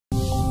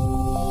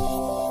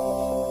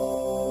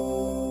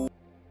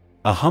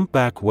A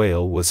humpback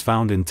whale was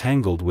found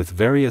entangled with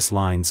various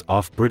lines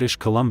off British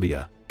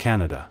Columbia,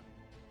 Canada.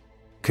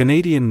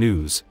 Canadian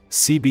News,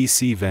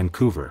 CBC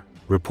Vancouver,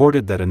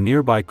 reported that a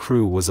nearby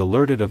crew was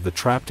alerted of the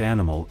trapped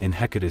animal in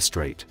Hecate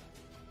Strait.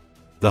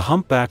 The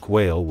humpback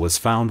whale was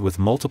found with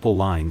multiple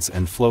lines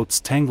and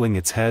floats tangling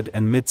its head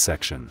and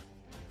midsection.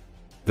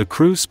 The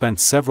crew spent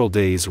several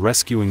days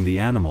rescuing the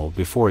animal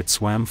before it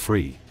swam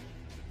free.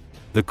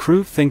 The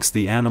crew thinks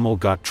the animal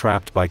got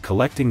trapped by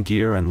collecting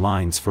gear and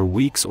lines for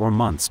weeks or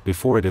months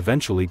before it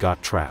eventually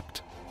got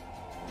trapped.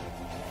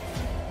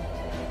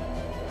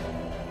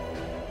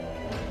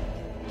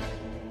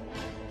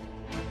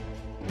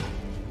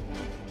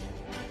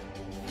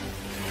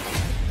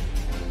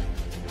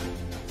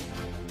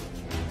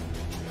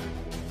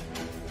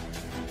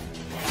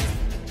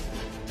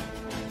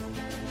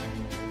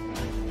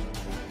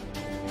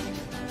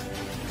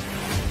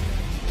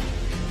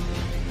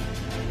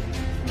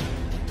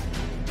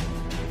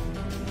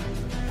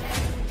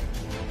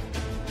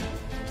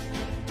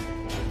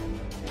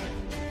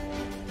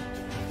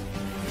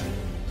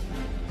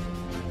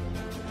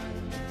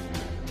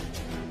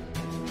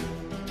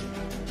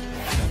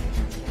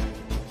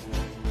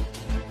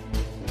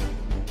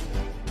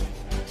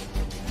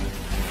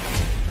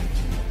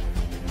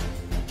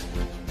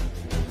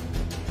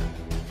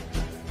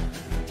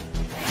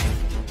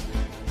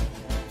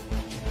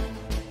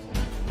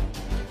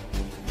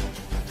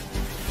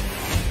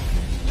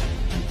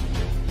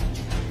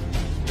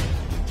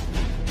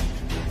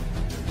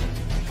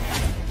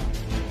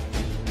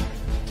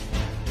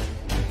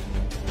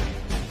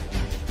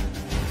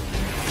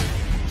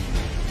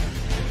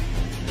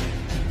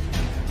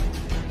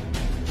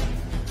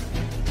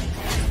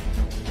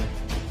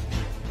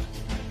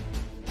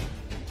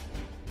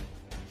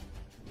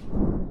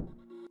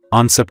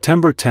 On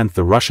September 10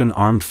 the Russian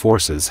armed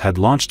forces had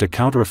launched a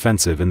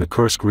counteroffensive in the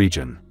Kursk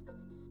region.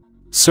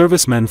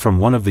 Servicemen from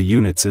one of the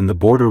units in the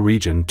border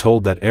region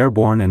told that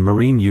airborne and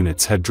marine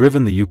units had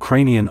driven the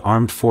Ukrainian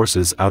armed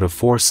forces out of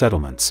 4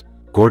 settlements: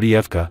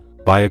 Gordievka,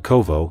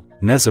 Byakovo,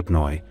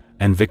 Nezhepnoye,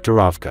 and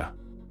Viktorovka.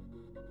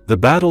 The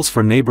battles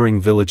for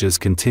neighboring villages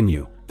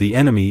continue. The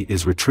enemy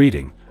is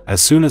retreating. As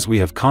soon as we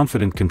have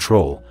confident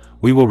control,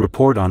 we will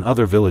report on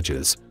other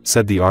villages,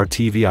 said the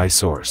RTVI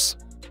source.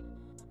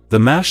 The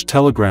MASH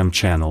Telegram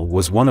channel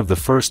was one of the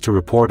first to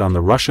report on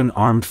the Russian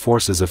armed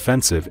forces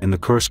offensive in the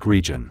Kursk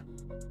region.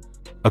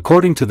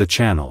 According to the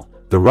channel,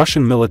 the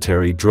Russian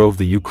military drove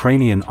the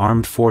Ukrainian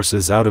armed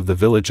forces out of the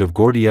village of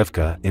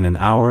Gordievka in an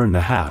hour and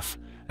a half,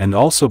 and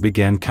also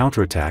began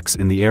counterattacks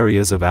in the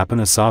areas of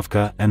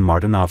Apanasovka and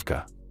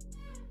Martinovka.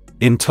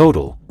 In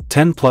total,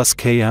 10+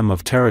 km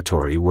of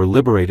territory were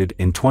liberated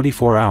in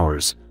 24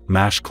 hours,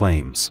 MASH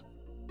claims.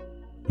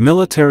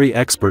 Military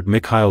expert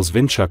Mikhail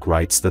Zvinchuk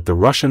writes that the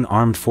Russian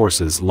armed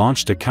forces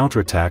launched a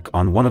counterattack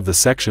on one of the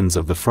sections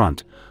of the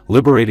front,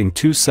 liberating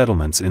 2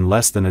 settlements in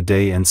less than a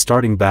day and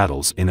starting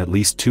battles in at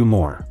least 2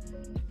 more.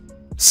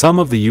 Some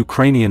of the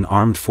Ukrainian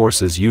armed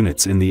forces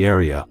units in the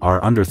area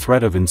are under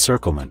threat of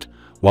encirclement,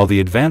 while the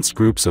advanced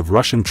groups of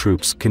Russian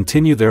troops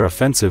continue their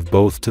offensive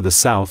both to the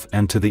south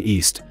and to the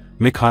east,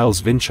 Mikhail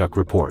Zvinchuk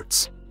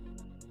reports.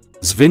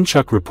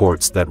 Zvinchuk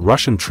reports that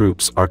Russian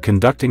troops are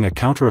conducting a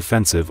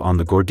counteroffensive on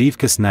the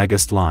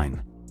Gordievka-Snagist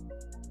line.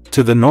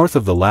 To the north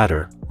of the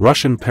latter,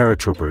 Russian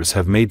paratroopers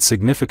have made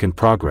significant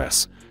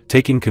progress,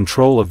 taking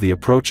control of the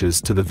approaches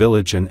to the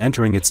village and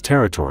entering its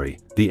territory,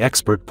 the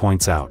expert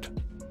points out.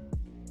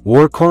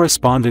 War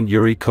correspondent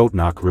Yuri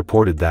Kotnak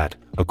reported that,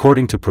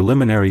 according to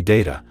preliminary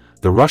data,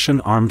 the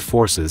Russian armed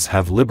forces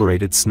have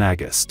liberated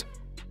Snagist.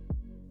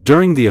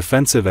 During the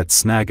offensive at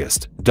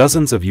Snagist,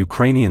 dozens of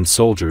Ukrainian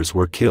soldiers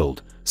were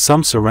killed.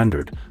 Some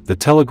surrendered, the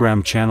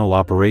Telegram channel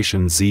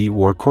Operation Z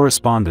war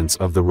correspondents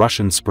of the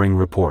Russian Spring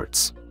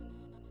reports.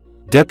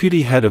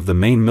 Deputy head of the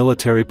main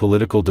military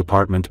political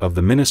department of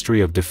the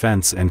Ministry of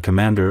Defense and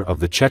commander of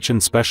the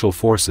Chechen Special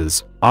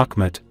Forces,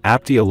 Akhmet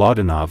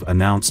Abdi-Aladinov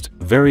announced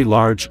very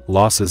large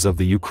losses of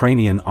the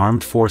Ukrainian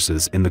armed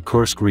forces in the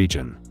Kursk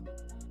region.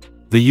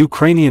 The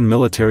Ukrainian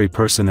military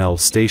personnel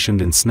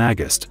stationed in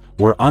Snagist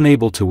were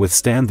unable to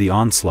withstand the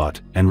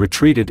onslaught and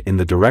retreated in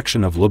the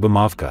direction of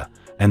Lubimovka,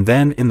 and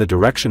then in the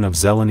direction of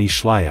Zeleny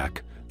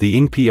Shlyak, the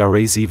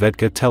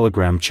INPRAZvedka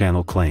Telegram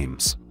channel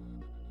claims.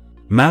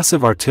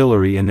 Massive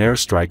artillery and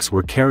airstrikes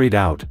were carried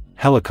out,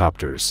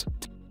 helicopters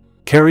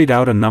carried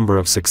out a number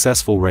of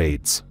successful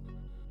raids.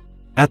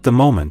 At the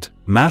moment,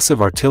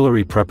 massive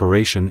artillery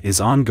preparation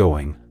is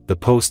ongoing, the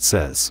Post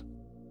says.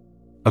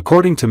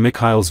 According to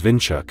Mikhail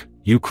Zvinchuk,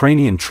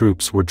 Ukrainian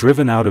troops were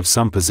driven out of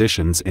some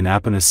positions in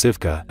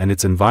Apanasivka and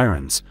its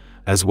environs,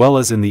 as well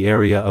as in the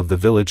area of the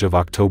village of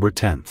October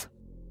 10.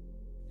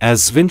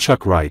 As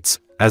Zvinchuk writes,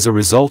 as a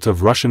result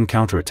of Russian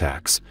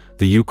counterattacks,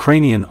 the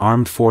Ukrainian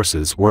armed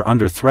forces were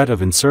under threat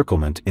of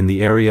encirclement in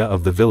the area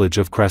of the village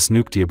of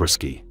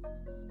Krasnooktyabrski.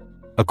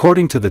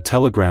 According to the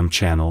Telegram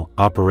channel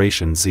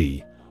Operation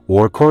Z,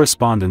 war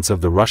correspondents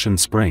of the Russian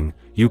Spring,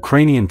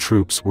 Ukrainian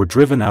troops were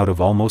driven out of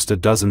almost a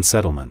dozen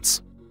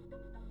settlements.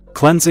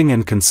 Cleansing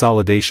and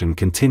consolidation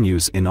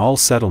continues in all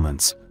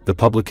settlements, the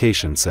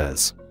publication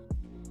says.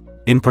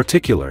 In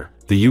particular,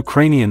 the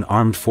Ukrainian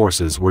armed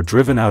forces were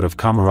driven out of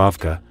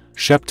Komarovka,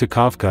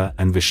 Sheptikovka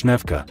and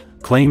Vishnevka,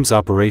 claims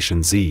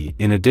Operation Z.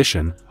 In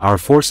addition, our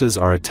forces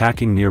are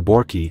attacking near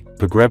Borky,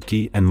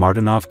 Pogrebki and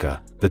Martinovka,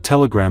 the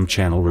Telegram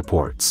channel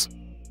reports.